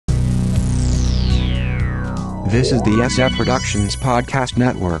This is the SF Productions Podcast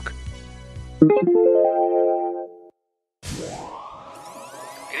Network. Good evening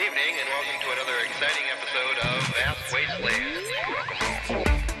and welcome to another exciting episode of Vast Wasteland.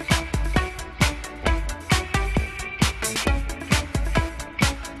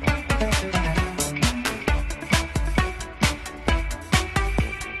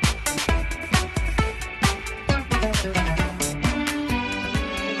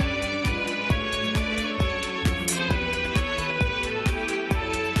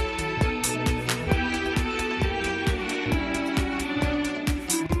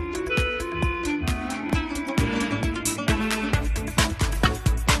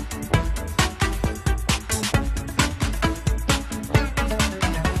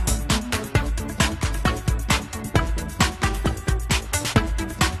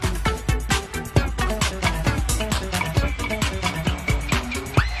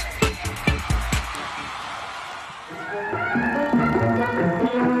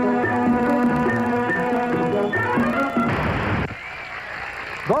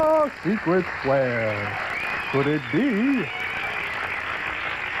 The secret square. Could it be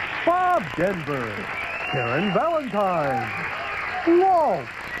Bob Denver, Karen Valentine, Walt,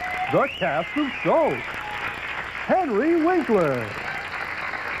 the cast of Soap, Henry Winkler,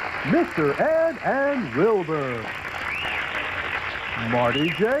 Mr. Ed and Wilbur, Marty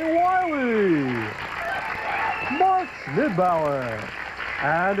J. Wiley, Mark Snidbauer,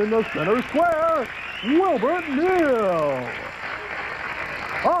 and in the center square, Wilbert Neal.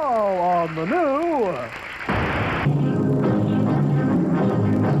 All on the new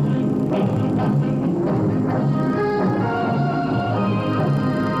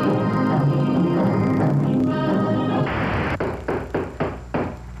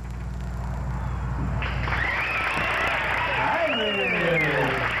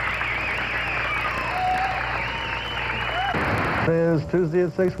Is Tuesday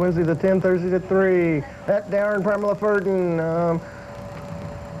at 6, Wednesdays at 10, Thursdays at 3. At Darren Pamela Furden.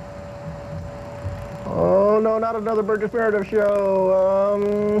 Oh, no, not another Burgess Meredith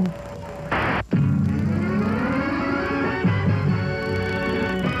show.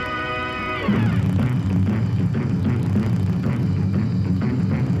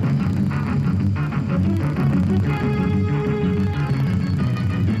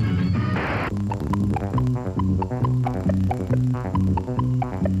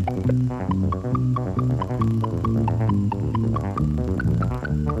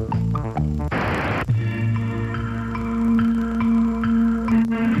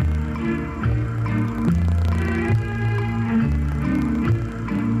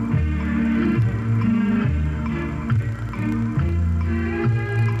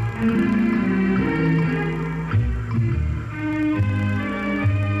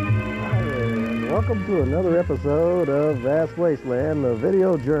 Welcome to another episode of Vast Wasteland, the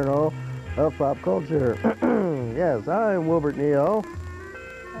video journal of pop culture. Yes, I'm Wilbert Neal.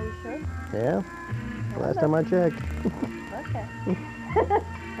 Are you sure? Yeah, last time I checked. Okay.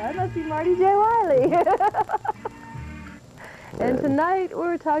 That must be Marty J. Wiley. And tonight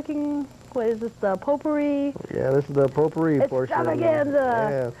we're talking, what is this, the potpourri? Yeah, this is the potpourri portion.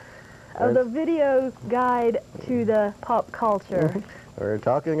 Extravaganza of the video guide to the pop culture. We're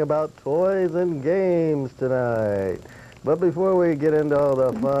talking about toys and games tonight. But before we get into all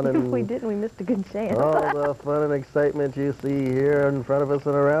the fun and... If we didn't, we missed a good chance. all the fun and excitement you see here in front of us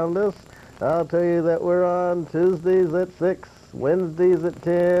and around us, I'll tell you that we're on Tuesdays at 6, Wednesdays at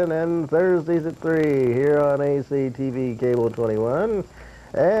 10, and Thursdays at 3 here on ACTV Cable 21.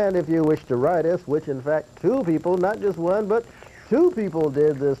 And if you wish to write us, which in fact two people, not just one, but two people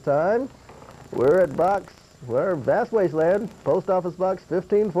did this time, we're at Vast Wasteland, Post Office Box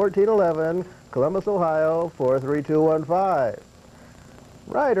 151411, Columbus, Ohio 43215.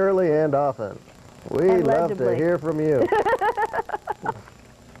 Write early and often. We love to hear from you.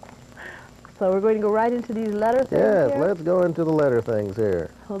 So we're going to go right into these letter things Yes, here? let's go into the letter things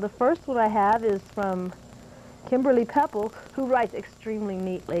here. Well, the first one I have is from Kimberly Pepple, who writes extremely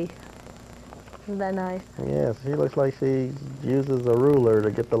neatly. Isn't that nice? Yes, she looks like she uses a ruler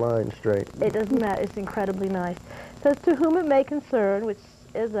to get the line straight. It doesn't matter. It's incredibly nice. It says, to whom it may concern, which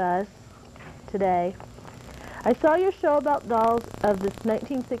is us today, I saw your show about dolls of the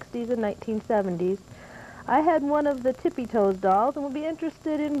 1960s and 1970s. I had one of the Tippy Toes dolls and would be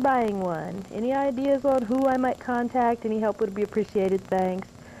interested in buying one. Any ideas on who I might contact? Any help would be appreciated. Thanks.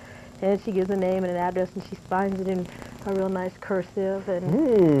 And she gives a name and an address, and she signs it in a real nice cursive.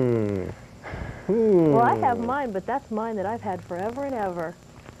 And well, I have mine, but that's mine that I've had forever and ever.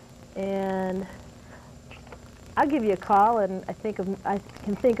 And I'll give you a call, and I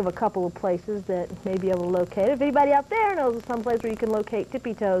can think of a couple of places that may be able to locate it. If anybody out there knows of some place where you can locate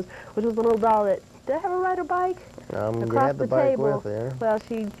Tippy Toes, which was the little doll that, did I have her ride her bike? You had the bike with her. Well,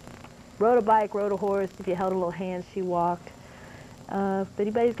 she rode a bike, rode a horse. If you held her little hand, she walked. If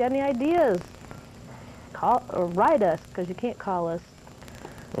anybody's got any ideas, call or write us, because you can't call us.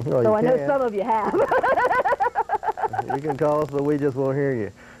 Well, so I know some of you have. You can call us, but we just won't hear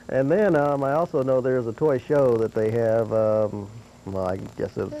you. And then I also know there's a toy show that they have. Well, I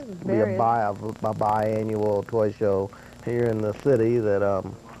guess it's be a biannual toy show here in the city that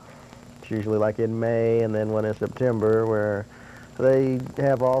it's usually like in May and then one in September, where they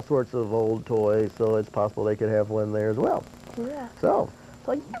have all sorts of old toys. So it's possible they could have one there as well. Yeah. So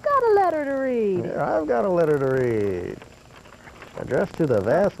you got a letter to read. Yeah, I've got a letter to read. Addressed to the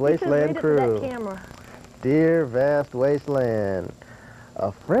Vast Wasteland crew. Read it to that camera. Dear Vast Wasteland,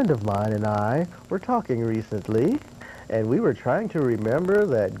 a friend of mine and I were talking recently, and we were trying to remember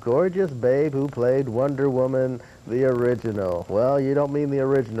that gorgeous babe who played Wonder Woman, the original. Well, you don't mean the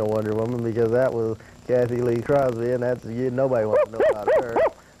original Wonder Woman, because that was Kathy Lee Crosby, and nobody wants to know about her.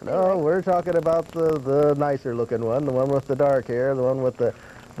 No, we're talking about the nicer looking one, the one with the dark hair, the one with the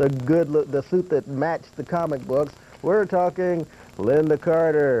the suit that matched the comic books. We're talking Linda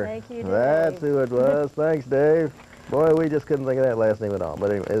Carter. Thank you, Dave. That's who it was. Thanks, Dave. Boy, we just couldn't think of that last name at all.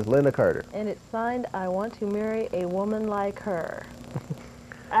 But anyway, it's Linda Carter. And it's signed, I want to marry a woman like her.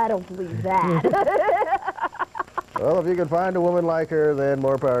 I don't believe that. Well, if you can find a woman like her, then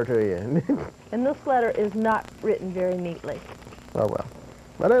more power to you. And this letter is not written very neatly. Oh, well.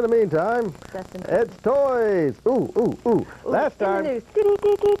 But in the meantime, it's toys. Ooh. Last time,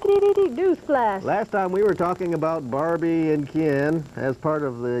 News flash. Last time we were talking about Barbie and Ken as part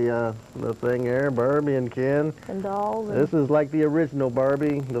of the thing there. Barbie and Ken. And dolls. This is like the original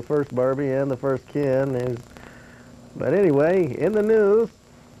Barbie, the first Barbie and the first Ken. But anyway, in the news,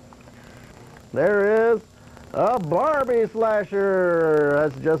 there is a Barbie slasher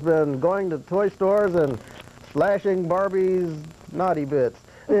that's just been going to toy stores and slashing Barbie's naughty bits.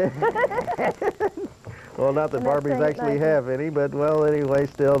 Well, not that Barbies actually have any, but, well, anyway,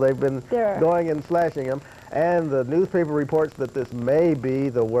 still, they've been going and slashing them. And the newspaper reports that this may be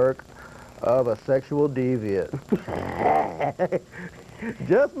the work of a sexual deviant.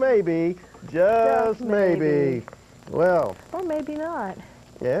 Just maybe. Just maybe. Well. Or maybe not.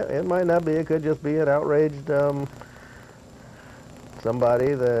 Yeah, it might not be. It could just be an outraged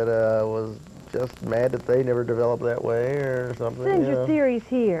somebody that was just mad that they never developed that way or something. Send your theories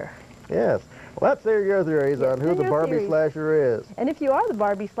here. Yes. Well, let's hear your theories on who the Barbie slasher is. And if you are the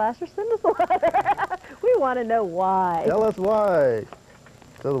Barbie slasher, send us a letter. We want to know why. Tell us why.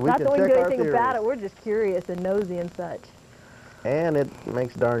 So that we Not can that we check can do our anything theories. about it. We're just curious and nosy and such. And it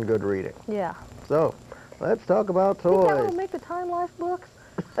makes darn good reading. Yeah. So, let's talk about toys. Think that will make the Time Life books?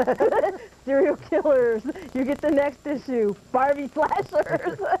 Serial killers. You get the next issue. Barbie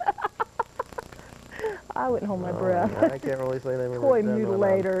slashers. I wouldn't hold my breath. Yeah, I can't really say anything. Toy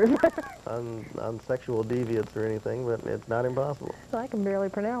mutilators. on sexual deviants or anything, but it's not impossible. I can barely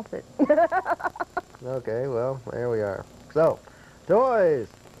pronounce it. Okay, well, there we are. So, toys.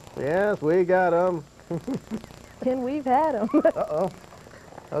 Yes, we got them. And we've had them. Uh-oh.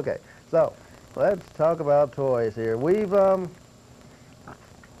 Okay, so let's talk about toys here. We've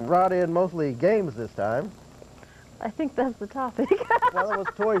brought in mostly games this time. I think that's the topic. Well, it was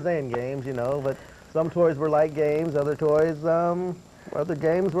toys and games, you know, but some toys were like games, other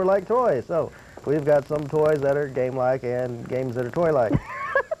games were like toys. So we've got some toys that are game-like and games that are toy-like.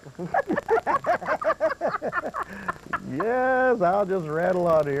 Yes, I'll just rattle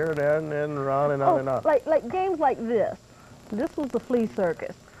on here and on and on and on. Like games like this. This was the Flea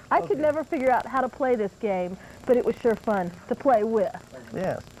Circus. I could never figure out how to play this game, but it was sure fun to play with.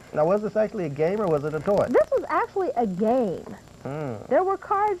 Yes. Now, was this actually a game or was it a toy? This was actually a game. There were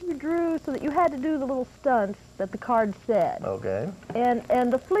cards you drew so that you had to do the little stunts that the card said. Okay.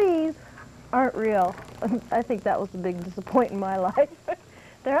 And the fleas aren't real. I think that was the big disappointment in my life.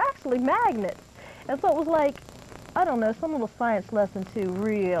 They're actually magnets. And so it was like, I don't know, some little science lesson too,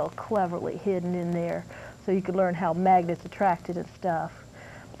 real cleverly hidden in there so you could learn how magnets attracted and stuff.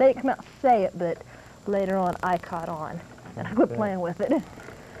 They didn't come out and say it, but later on I caught on and I quit playing with it.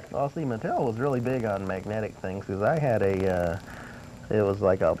 Well, see, Mattel was really big on magnetic things because I had it was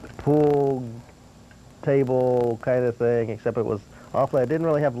like a pool table kind of thing, except it was awfully, it didn't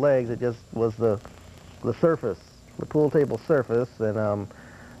really have legs, it just was the surface, the pool table surface, and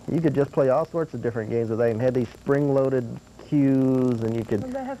you could just play all sorts of different games with that, and had these spring-loaded cues, and you could...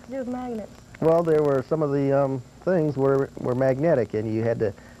 What does that have to do with magnets? Well, there were some of the things were magnetic, and you had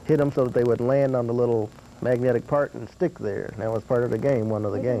to hit them so that they would land on the little magnetic part and stick there. That was part of the game, one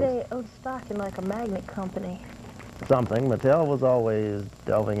of the Maybe games. they owned stock in like a magnet company. Something. Mattel was always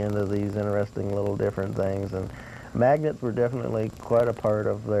delving into these interesting little different things, and magnets were definitely quite a part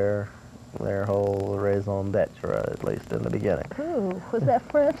of their whole raison d'etre, at least in the beginning. Ooh, was that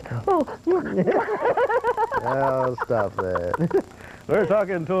French? Oh, Oh, stop that. We're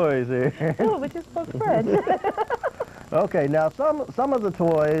talking toys here. oh, we just spoke French. Okay, now some of the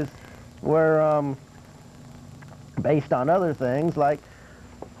toys were based on other things, like,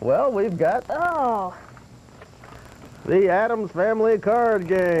 well, we've got Oh, the Addams Family card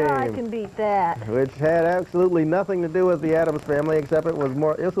game. I can beat that. Which had absolutely nothing to do with the Addams Family, except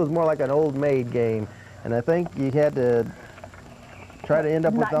this was more like an old maid game, and I think you had to try to end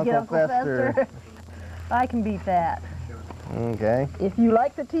up with Not get Uncle Fester. I can beat that. Okay. If you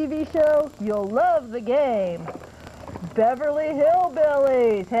like the TV show, you'll love the game. Beverly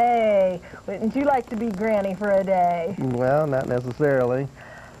Hillbillies. Hey, wouldn't you like to be Granny for a day? Well, not necessarily.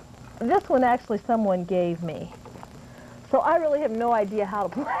 This one actually someone gave me. So I really have no idea how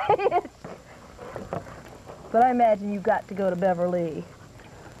to play it. But I imagine you got to go to Beverly.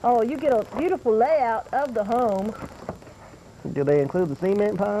 Oh, you get a beautiful layout of the home. Do they include the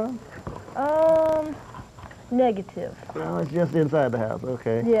cement pile? Negative. No, it's just inside the house.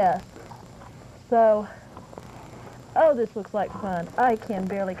 Okay. Yes. So, oh, this looks like fun. I can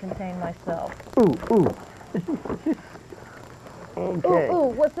barely contain myself. Ooh. Okay. Ooh,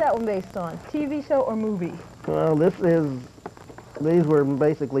 what's that one based on? TV show or movie? Well, these were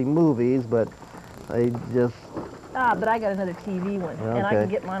basically movies, but they just, Ah, but I got another TV one, and I Okay. can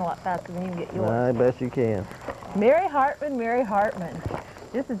get mine a lot faster than you can get yours. I bet you can. Mary Hartman, Mary Hartman.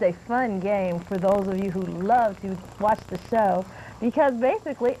 This is a fun game for those of you who love to watch the show, because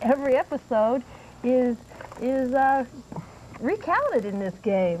basically every episode is recounted in this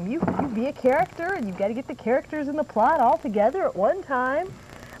game. You be a character, and you've got to get the characters in the plot all together at one time,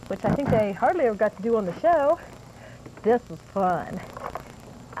 which I think they hardly ever got to do on the show. This was fun.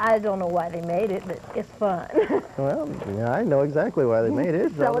 I don't know why they made it, but it's fun. Well, yeah, I know exactly why they made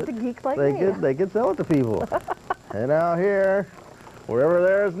it. Sell it to geeks like me. They could sell it to people. And out here, wherever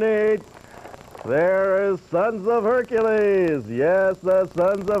there's need, there is Sons of Hercules. Yes, the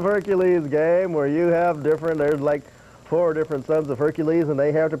Sons of Hercules game, where you have there's like 4 different Sons of Hercules, and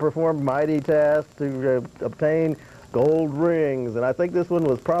they have to perform mighty tasks to obtain gold rings. And I think this one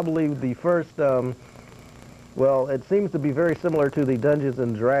was probably the first, well, it seems to be very similar to the Dungeons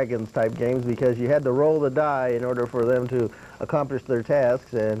and Dragons type games, because you had to roll the die in order for them to accomplish their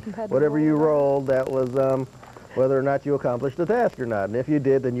tasks, and whatever you rolled, that was whether or not you accomplished the task or not. And if you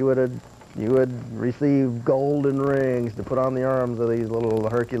did, then you would receive golden rings to put on the arms of these little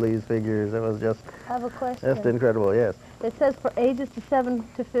Hercules figures. It was just I have a question. just incredible. Yes. It says for ages to 7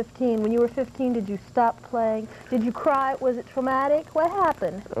 to 15. When you were 15, did you stop playing? Did you cry? Was it traumatic? What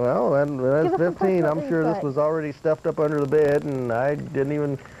happened? Well, when I Give was us some 15, I'm personal sure this insight. was already stuffed up under the bed, and I didn't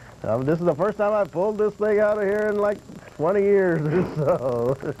even. This is the first time I pulled this thing out of here in like 20 years or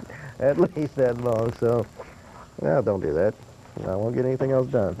so, at least that long. So, well, don't do that. I won't get anything else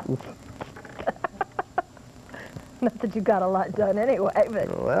done. Not that you got a lot done anyway, but...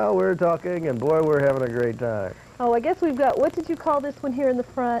 Well, we're talking, and boy, we're having a great time. Oh, I guess we've got... What did you call this one here in the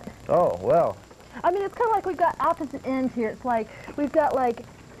front? Oh, well, I mean, it's kind of like we've got opposite ends here. It's like we've got like...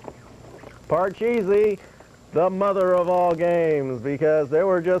 Parcheesi, the mother of all games, because there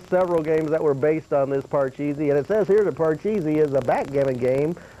were just several games that were based on this Parcheesi, and it says here that Parcheesi is a backgammon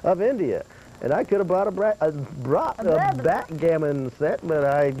game of India. And I could have brought a backgammon set, but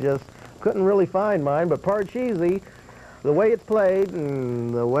I just couldn't really find mine. But Parcheesi, the way it's played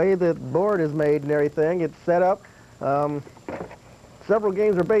and the way the board is made and everything, it's set up. Several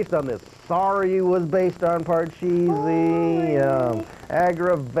games are based on this. Sorry was based on Parcheesi.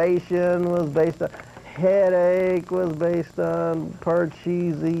 Aggravation was based on... Headache was based on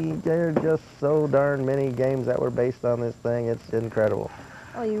Parcheesi. There are just so darn many games that were based on this thing. It's incredible.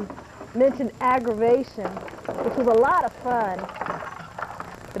 Oh, you mentioned Aggravation, which was a lot of fun.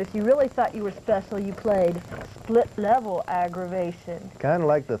 But if you really thought you were special, you played split-level Aggravation. Kind of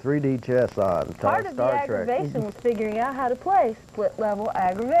like the 3D chess on Part of the Star Trek. aggravation was figuring out how to play split-level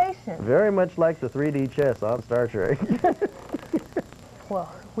Aggravation. Very much like the 3D chess on Star Trek.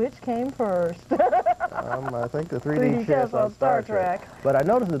 Well, which came first? I think the 3D chess on Star Trek. But I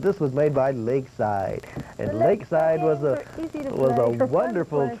noticed that this was made by Lakeside, and The Lakeside was games a are easy to play, was or a fun to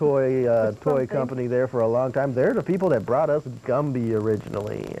wonderful play. toy something. company there for a long time. They're the people that brought us Gumby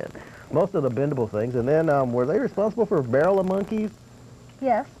originally, and most of the bendable things. And then were they responsible for Barrel of Monkeys?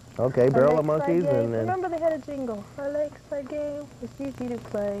 Yes. Okay, Our Barrel of Lakeside Monkeys, game. and Remember they had a jingle. Our Lakeside game is easy to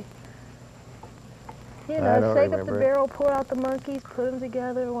play. You I know, don't shake up the remember it. barrel, pour out the monkeys, put them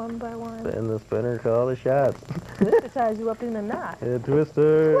together one by one. Spin the spinner, call the shots. Twister ties you up in a knot. Yeah,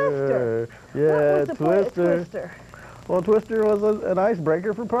 Twister. Twister. Yeah, What was the point of Twister. Twister? Well, Twister was an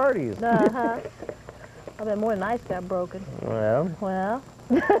icebreaker for parties. Uh-huh. I bet more than ice got broken. Well, Well,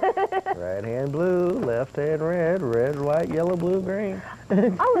 right hand blue, left hand red, red, white, yellow, blue, green.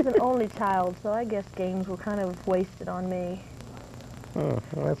 I was an only child, so I guess games were kind of wasted on me. That's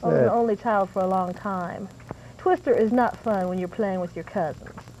I was an it. only child for a long time. Twister is not fun when you're playing with your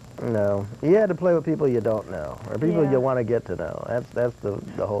cousins. No, you had to play with people you don't know, or people Yeah. you want to get to know. That's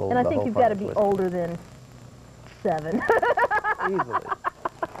the whole. And I the think whole you've fun got to of be Twister. older than 7. Easily.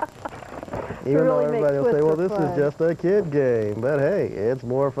 Even though really make everybody will say, well, Twister this fun. is just a kid game. But hey, it's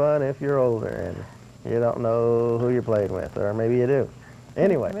more fun if you're older and you don't know who you're playing with, or maybe you do.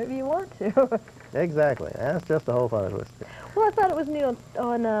 Anyway, Maybe you want to. exactly. That's just the whole fun of Twister. Well, I thought it was new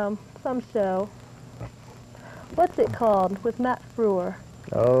on some show. What's it called? With Matt Frewer.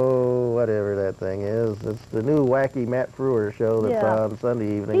 Oh, whatever that thing is. It's the new wacky Matt Frewer show that's Yeah. on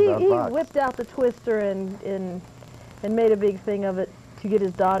Sunday evenings on He Fox. whipped out the Twister and made a big thing of it to get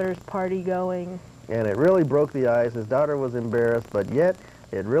his daughter's party going. And it really broke the ice. His daughter was embarrassed, but yet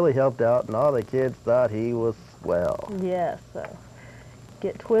it really helped out, and all the kids thought he was swell. Yes, so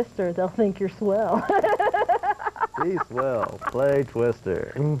get Twister, they'll think you're swell. Be swell. Play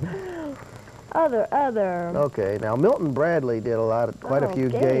Twister. Other. Okay, now Milton Bradley did quite a Oh, few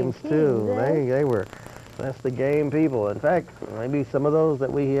games, games too. he did. They were, that's the game people. In fact, maybe some of those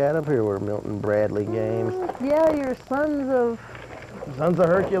that we had up here were Milton Bradley games. Yeah, your Sons of Sons of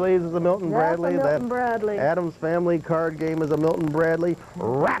Hercules is a Milton that's Bradley. a Milton Bradley. Adam's Family card game is a Milton Bradley.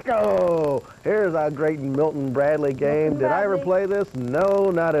 Racco! Here's a great Milton Bradley game. Milton Did I ever Bradley. play this? No,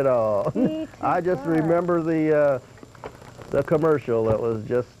 not at all. Me I just too. remember the commercial that was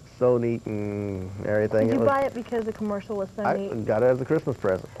just so neat and everything. Did It you was, buy it because the commercial was so I neat? got it as a Christmas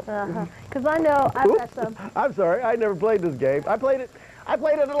present. Because I know I've got some. I'm sorry, I never played this game. I played it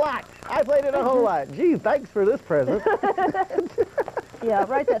a lot. I played it a whole lot. Gee, thanks for this present. Yeah,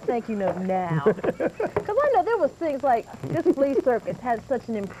 write that thank you note now. Because I know there was things like this flea circus had such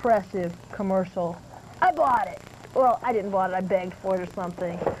an impressive commercial. I bought it. Well, I didn't buy it. I begged for it or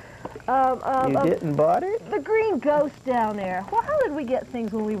something. You didn't bought it? The green ghost down there. Well, how did we get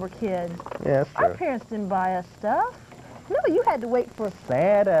things when we were kids? Yeah, that's Our true. parents didn't buy us stuff. No, you had to wait for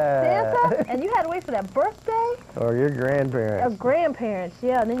Santa. Santa, and you had to wait for that birthday. Or your grandparents. Grandparents,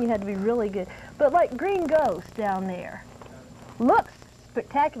 yeah, and then you had to be really good. But like green ghost down there, looks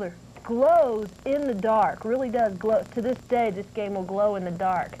spectacular, glows in the dark, really does glow. To this day, this game will glow in the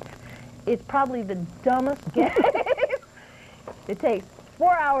dark. It's probably the dumbest game. It takes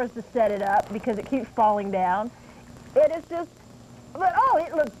 4 hours to set it up because it keeps falling down. It is just, but oh,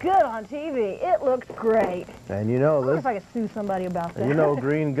 it looked good on TV. It looks great. And you know I wonder this. if I could sue somebody about that. You know,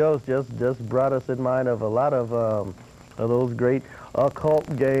 Green Ghost just brought us in mind of a lot of those great occult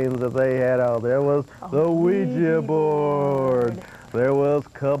games that they had out. There was the Ouija board. There was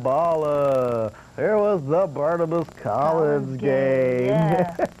Kabbalah. There was the Barnabas Collins game.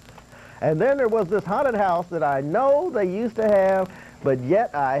 Yeah. And then there was this haunted house that I know they used to have, but yet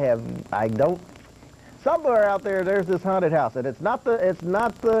I don't. Somewhere out there's this haunted house, and it's not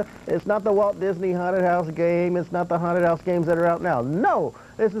the Walt Disney haunted house game. It's not the haunted house games that are out now. No,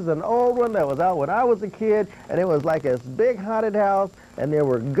 this is an old one that was out when I was a kid, and it was like this big haunted house, and there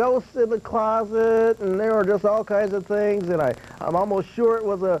were ghosts in the closet, and there were just all kinds of things. And I'm almost sure it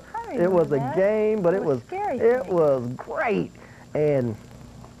was a that. game, but It it was was scary it thing. was great, and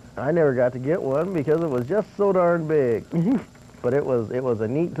I never got to get one because it was just so darn big. But it was a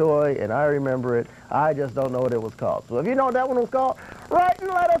neat toy, and I remember it. I just don't know what it was called. So if you know what that one was called, write and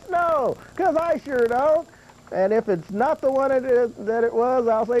let us know, because I sure don't. And if it's not the one that it was,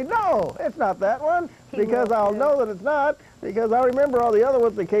 I'll say, no, it's not that one, because will, I'll too. know that it's not, because I remember all the other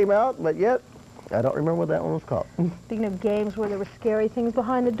ones that came out, but yet I don't remember what that one was called. Speaking of games where there were scary things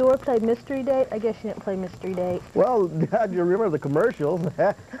behind the door, play Mystery Date. I guess you didn't play Mystery Date. Well, God, you remember the commercials.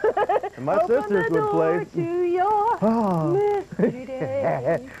 And my Open sisters the would door play. to your Oh. Mystery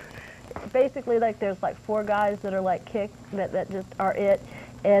Date. Basically, like there's like 4 guys that are like kicked that just are it,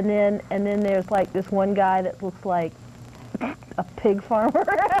 and then there's like this one guy that looks like a pig farmer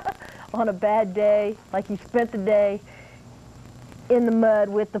on a bad day, like he spent the day in the mud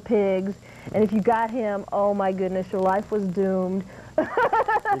with the pigs, and if you got him, oh my goodness, your life was doomed.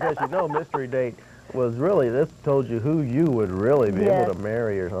 Because you know Mystery Date was really, this told you who you would really be Yes. able to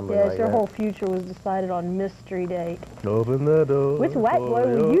marry or something Yes, like your that. whole future was decided on Mystery Date. Open the door. Which white boy for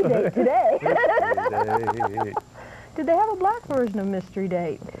will you your date today? Mystery date. Did they have a black version of Mystery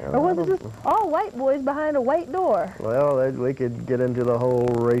Date? Or was it just all white boys behind a white door? Well, we could get into the whole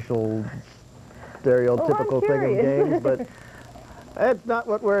racial stereotypical thing of games, but that's not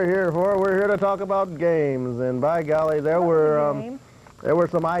what we're here for. We're here to talk about games, and by golly, there were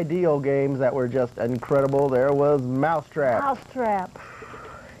some ideal games that were just incredible. There was Mousetrap. Mousetrap.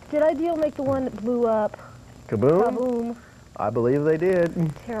 Did Ideal make the one that blew up? Kaboom? Kaboom. I believe they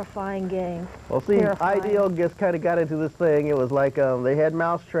did. Terrifying game. Well, see, Terrifying. Ideal just kind of got into this thing. It was like they had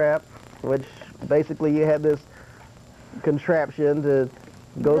Mousetrap, which basically you had this contraption to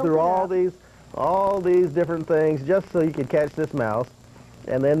go Built through it all these different things just so you could catch this mouse.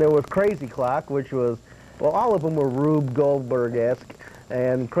 And then there was Crazy Clock, which was, well, all of them were Rube Goldberg-esque,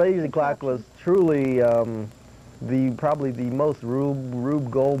 and Crazy Clock was truly probably the most Rube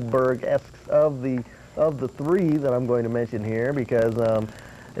Goldberg-esque of the three that I'm going to mention here, because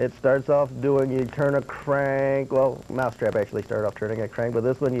it starts off doing, you turn a crank. Well, Mousetrap actually started off turning a crank, but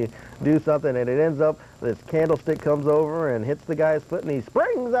this one you do something and it ends up, this candlestick comes over and hits the guy's foot and he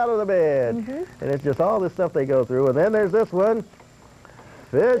springs out of the bed. And it's just all this stuff they go through. And then there's this one,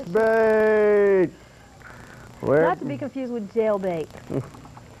 Fish Bait. Not to be confused with Jailbait.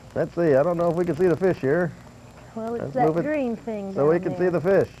 Let's see, I don't know if we can see the fish here. Well, it's Let's that move it green thing so we down can see there. the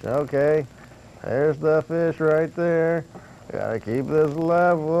fish. Okay, there's the fish right there. Gotta keep this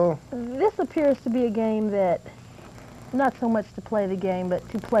level. This appears to be a game that, not so much to play the game, but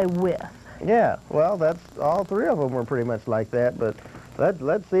to play with. Yeah, well, that's all three of them were pretty much like that. But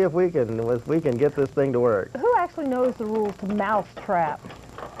let's see if we can get this thing to work. Who actually knows the rules to Mousetrap?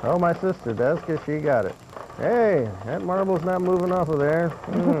 Oh, my sister does, 'cause she got it. Hey, that marble's not moving off of there.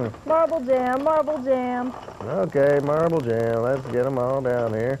 Marble Jam, Marble Jam. Okay, Marble Jam. Let's get them all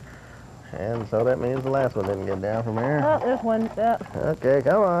down here. And so that means the last one didn't get down from here. Oh, there's one. Okay,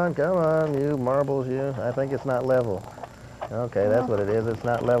 come on, you marbles, you. I think it's not level. Okay, that's what it is. It's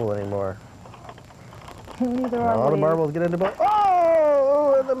not level anymore. Neither are All the we. marbles get in the boat.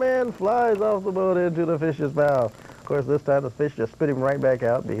 Oh, and the man flies off the boat into the fish's mouth. Of course, this time the fish just spit him right back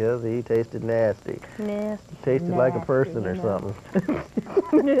out because he tasted nasty. Nasty. Tasted like a person or you know. something.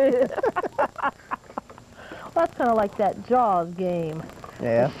 Well, that's kind of like that Jaws game.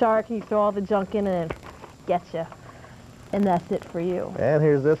 Yeah. The shark, you throw all the junk in and getcha. And that's it for you. And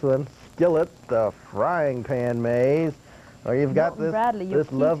here's this one, Skillet, the frying pan maze. Or you've got Milton Bradley, your this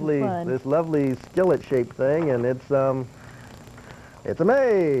teeth lovely skillet-shaped thing, and it's a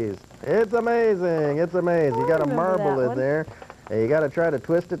maze. It's amazing. It's a maze. You got a remember marble that in one. there, and you got to try to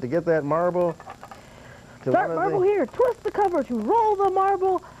twist it to get that marble. To Start one of marble the- here. Twist the cover to roll the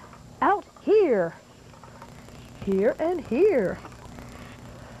marble out here. Here and here.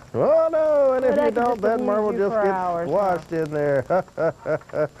 Oh no! And if Well, you that could don't, just that amuse marble you just for gets hours, squashed in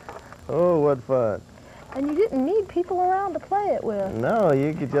there. Oh, what fun! And you didn't need people around to play it with. No,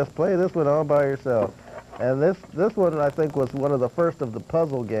 you could just play this one all by yourself. And this one, I think, was one of the first of the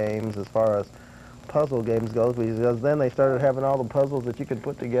puzzle games as far as puzzle games goes, because then they started having all the puzzles that you could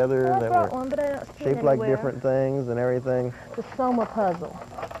put together Well, I that brought were one, but I don't see it shaped like anywhere. different things and everything. The Soma puzzle,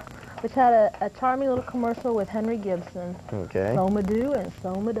 which had a charming little commercial with Henry Gibson. Okay. Soma do and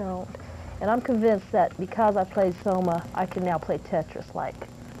Soma don't. And I'm convinced that because I played Soma, I can now play Tetris like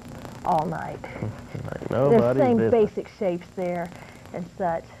all night. Like There's nobody's same business. basic shapes there and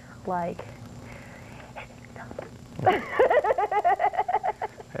such, like.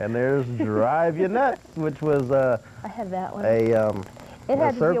 And there's Drive You Nuts, which was I had that one. a It a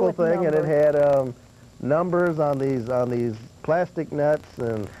had to deal circle with thing, and it numbers. had numbers on these plastic nuts,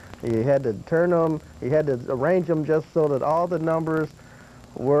 and you had to turn them. You had to arrange them just so that all the numbers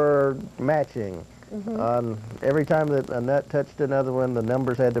were matching. On every time that a nut touched another one, the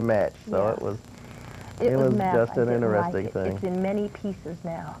numbers had to match. So Yeah. it was. It was math. just I an didn't interesting like it. thing. It's in many pieces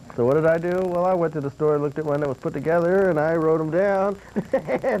now. So what did I do? Well, I went to the store, looked at one that was put together, and I wrote them down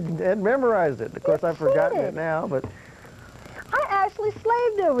and memorized it. Of course, I've forgotten it cheated. now, but I actually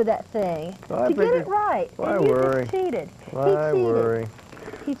slaved over that thing Well, I to get figured- it right. why and you worry? just cheated. why he cheated. worry?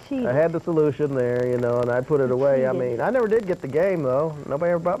 He cheated. I had the solution there, you know, and I put it away. I cheated. mean, I never did get the game, though. Nobody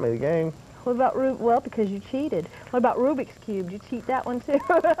ever bought me the game. What about well, because you cheated. What about Rubik's Cube? Did you cheat that one too?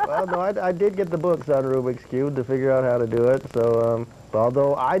 Well, no, I did get the books on Rubik's Cube to figure out how to do it. So,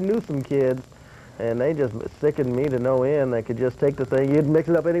 although I knew some kids, and they just sickened me to no end. They could just take the thing, you'd mix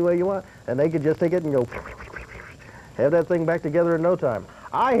it up any way you want, and they could just take it and go, have that thing back together in no time.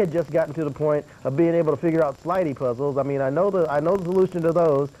 I had just gotten to the point of being able to figure out slidey puzzles. I mean, I know the solution to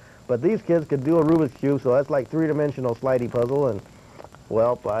those, but these kids could do a Rubik's Cube, so that's like three-dimensional slidey puzzle, and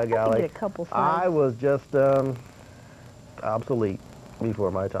well, by golly, get a couple I slides. was just obsolete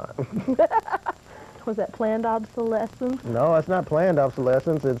before my time. Well, Was that planned obsolescence? No, it's not planned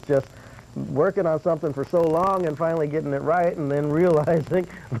obsolescence. It's just working on something for so long and finally getting it right and then realizing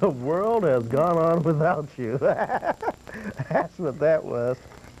the world has gone on without you. That's what that was.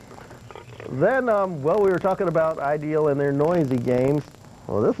 Then, well, we were talking about Ideal and their noisy games.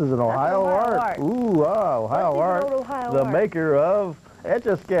 Well, this is an Ohio Art. Ooh, wow, Ohio Art, the maker of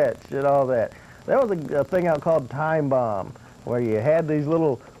Etch-a-Sketch and all that. There was a thing out called Time Bomb, where you had these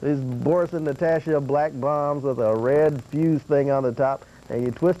Boris and Natasha black bombs with a red fuse thing on the top, and you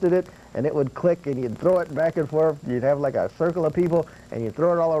twisted it, and it would click, and you'd throw it back and forth. You'd have like a circle of people, and you'd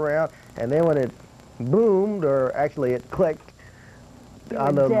throw it all around, and then when it boomed, or actually it clicked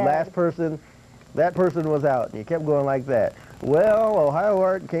on the last person, that person was out, and you kept going like that. Well, Ohio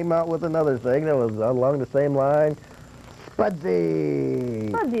Art came out with another thing that was along the same line. Spudsy.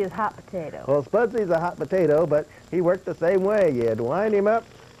 Spudsy is hot potato. Well, Spudsy's a hot potato, but he worked the same way. You'd wind him up,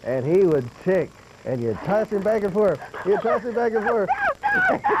 and he would tick, and you'd toss him back and forth. You'd toss him back and forth.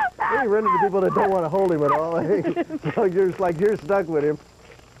 Then you run into people that don't want to hold him at all. So you're stuck with him,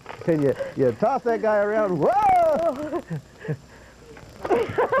 and you toss that guy around. Whoa!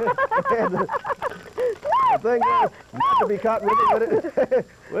 And the thing is, not to be caught with it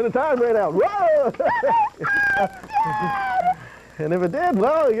when the time ran out. Whoa! And if it did,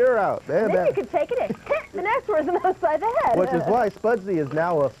 well, you're out. And then you could take it and hit the next person upside the head. Which is why Spudsy is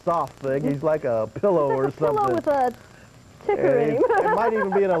now a soft thing. He's like a pillow or something. Pillow with a ticker in him. It might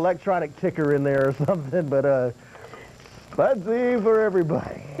even be an electronic ticker in there or something, but Spudsy for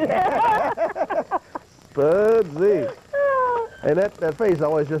everybody. Spudsy. And that face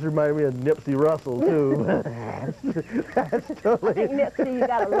always just reminded me of Nipsey Russell, too. That's totally... I think Nipsey, you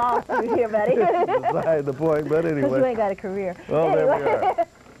got a lawsuit here, buddy. Beside the point, but anyway. Because you ain't got a career. Well, anyway. there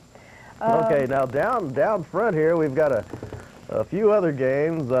we are. Okay, now down front here, we've got a few other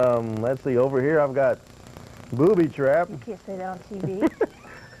games. Let's see, over here I've got Booby Trap. You can't say that on TV.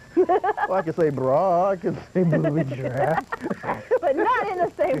 Well, I can say bra, I can say Booby Trap. But not in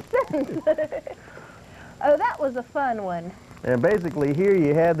the same sentence. Oh, that was a fun one. And basically here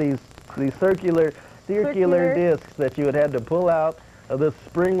you had these circular discs that you would have to pull out of this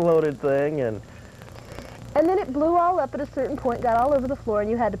spring-loaded thing, and then it blew all up at a certain point, got all over the floor,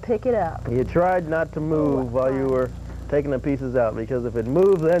 and you had to pick it up. you tried not to move while you were taking the pieces out, because if it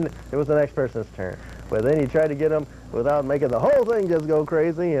moved, then it was the next person's turn. But then you tried to get them without making the whole thing just go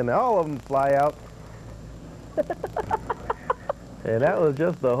crazy, and all of them fly out. And that was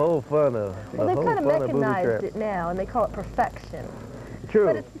just the whole fun of Well, they've kind of Booby mechanized Trap. it now, and they call it perfection. True.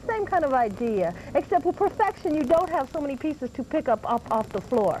 But it's the same kind of idea, except with perfection, you don't have so many pieces to pick up off the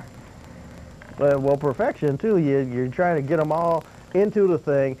floor. Well, perfection, too, you're trying to get them all into the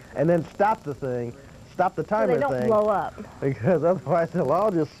thing, and then stop the timer So they don't thing. blow up. Because otherwise they'll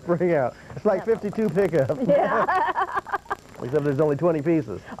all just spring out. It's like 52 pickups. Yeah. Except there's only 20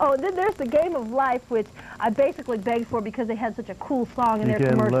 pieces. Oh, then there's the Game of Life, which I basically begged for because they had such a cool song in their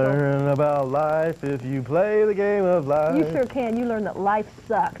commercial. You can learn about life if you play the game of life. You sure can. You learn that life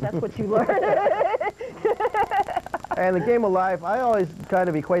sucks. That's what you learn. And the Game of Life, I always kind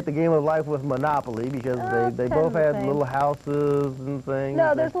of equate the Game of Life with Monopoly because they both had little houses and things.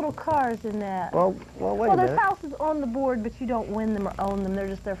 No, there's little cars in that. Well, wait a minute. There's houses on the board, but you don't win them or own them. They're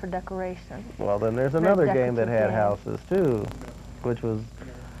just there for decoration. Well, then there's another game that had houses, too, which was,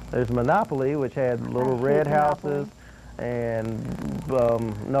 there's Monopoly, which had little red houses, and,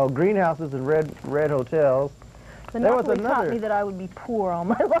 greenhouses and red hotels. Monopoly taught me that I would be poor all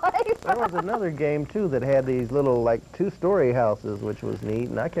my life. There was another game, too, that had these little, like, two-story houses, which was neat,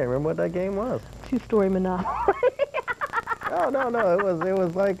 and I can't remember what that game was. Two-story Monopoly. No, it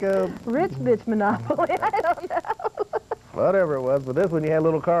was like a... Rich bitch Monopoly, I don't know. Whatever it was, but this one you had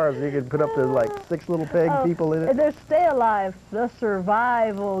little cars, you could put up to, like, 6 little peg people in it. And there's Stay Alive, the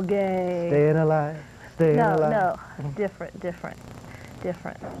survival game. Staying alive, staying alive. No, different.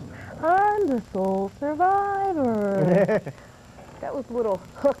 I'm the sole survivor. That was a little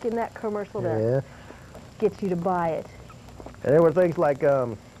hook in that commercial that gets you to buy it. And there were things like,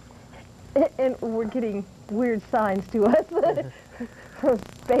 And we're getting weird signs to us from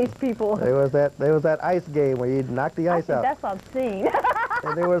space people. there was that ice game where you'd knock the ice out. That's obscene.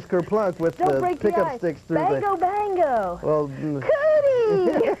 And there was Kerplunk with Don't the break pickup the ice. sticks through Bango, bango. Well, Cootie!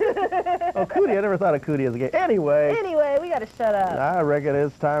 oh, Cootie, I never thought of Cootie as a game. Anyway, we gotta shut up. I reckon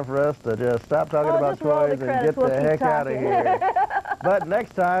it's time for us to just stop talking about just roll the toys and credits, get the we'll keep heck out of talking. here. But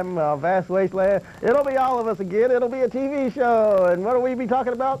next time, Vast Wasteland, it'll be all of us again. It'll be a TV show. And what will we be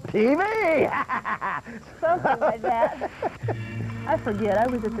talking about? TV! Something like that. I forget. I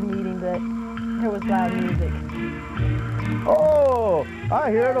was at the meeting, but there was loud music. Oh, I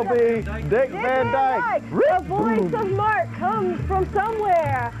hear it'll be Dick Van Dyke. The voice of Mark comes from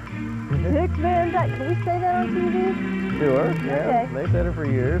somewhere. Dick Van Dyke. Can we say that on TV? Sure, yeah. Okay. They said it for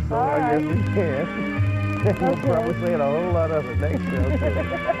years, so All I guess right. we can. We'll Okay. probably say it a whole lot of it next show,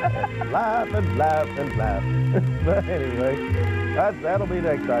 too. Laugh and laugh and laugh. But anyway, that'll be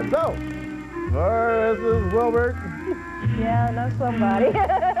next time. So, for this is Wilbert, Yeah, I know somebody.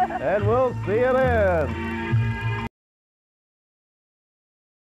 and we'll see you then.